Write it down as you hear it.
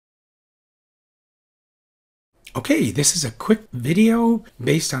Okay, this is a quick video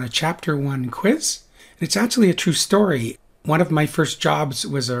based on a Chapter 1 quiz. It's actually a true story. One of my first jobs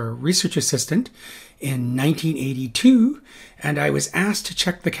was a research assistant in 1982, and I was asked to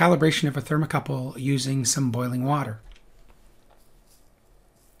check the calibration of a thermocouple using some boiling water.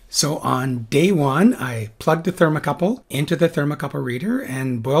 So on day 1, I plugged the thermocouple into the thermocouple reader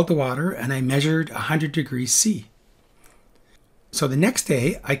and boiled the water, and I measured 100 degrees C. So the next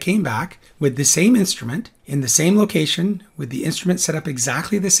day, I came back with the same instrument in the same location with the instrument set up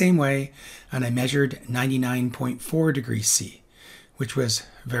exactly the same way, and I measured 99.4 degrees C, which was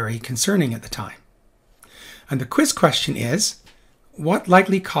very concerning at the time. And the quiz question is, what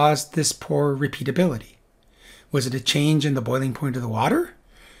likely caused this poor repeatability? Was it a change in the boiling point of the water?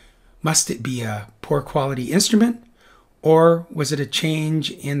 Must it be a poor quality instrument? Or was it a change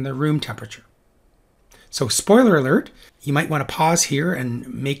in the room temperature? So spoiler alert, you might want to pause here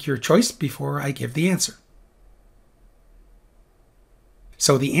and make your choice before I give the answer.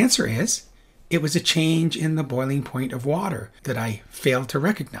 So the answer is, it was a change in the boiling point of water that I failed to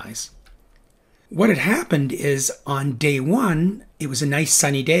recognize. What had happened is on day 1, it was a nice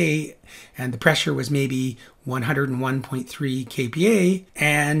sunny day and the pressure was maybe 101.3 kPa,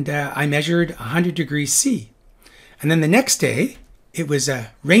 and I measured 100 degrees C. And then the next day, it was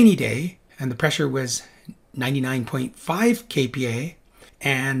a rainy day and the pressure was 99.5 kPa,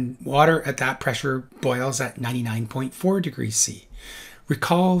 and water at that pressure boils at 99.4 degrees C.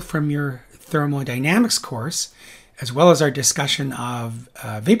 Recall from your thermodynamics course, as well as our discussion of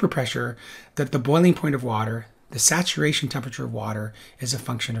vapor pressure, that the boiling point of water, the saturation temperature of water, is a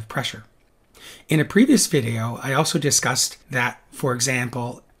function of pressure. In a previous video, I also discussed that, for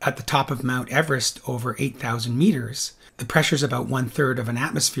example, at the top of Mount Everest over 8,000 meters, the pressure is about 1/3 of an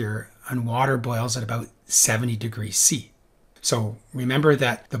atmosphere and water boils at about 70 degrees C. So remember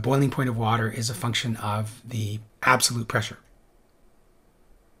that the boiling point of water is a function of the absolute pressure.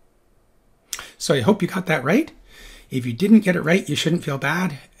 So I hope you got that right. If you didn't get it right, you shouldn't feel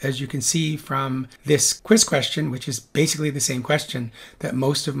bad. As you can see from this quiz question, which is basically the same question, that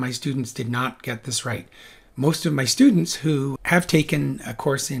most of my students did not get this right. Most of my students who have taken a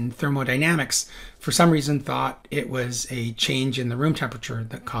course in thermodynamics for some reason thought it was a change in the room temperature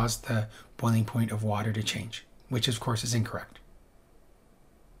that caused the boiling point of water to change, which of course is incorrect.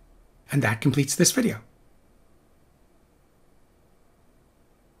 And that completes this video.